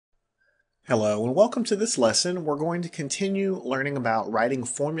Hello and welcome to this lesson. We're going to continue learning about writing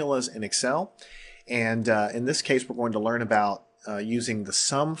formulas in Excel. And in this case, we're going to learn about using the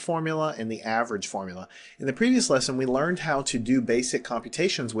sum formula and the average formula. In the previous lesson, we learned how to do basic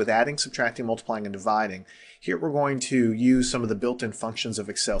computations with adding, subtracting, multiplying, and dividing. Here we're going to use some of the built-in functions of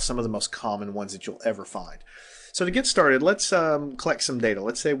Excel, some of the most common ones that you'll ever find. So to get started, let's collect some data.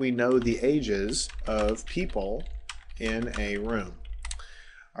 Let's say we know the ages of people in a room.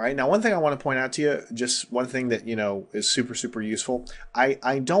 All right, now one thing I want to point out to you, just one thing that, is super useful.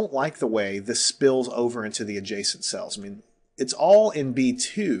 I don't like the way this spills over into the adjacent cells. I mean, it's all in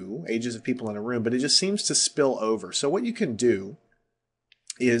B2, ages of people in a room, but it just seems to spill over. So what you can do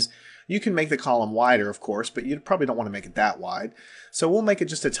is you can make the column wider, of course, but you probably don't want to make it that wide. So we'll make it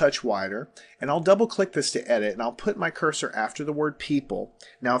just a touch wider, and I'll double click this to edit, and I'll put my cursor after the word people.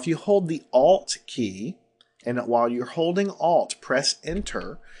 Now, if you hold the Alt key, and while you're holding Alt, press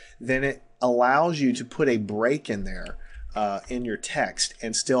Enter, then it allows you to put a break in there in your text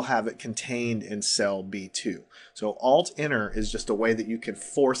and still have it contained in cell B2. So Alt Enter is just a way that you can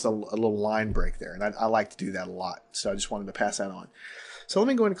force a little line break there, and I like to do that a lot. So I just wanted to pass that on. So let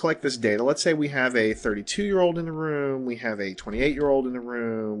me go ahead and collect this data. Let's say we have a 32-year-old in the room, we have a 28-year-old in the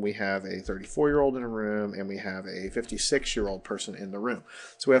room, we have a 34-year-old in the room, and we have a 56-year-old person in the room.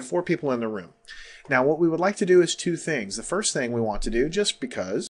 So we have 4 people in the room. Now what we would like to do is 2 things. The first thing we want to do, just because,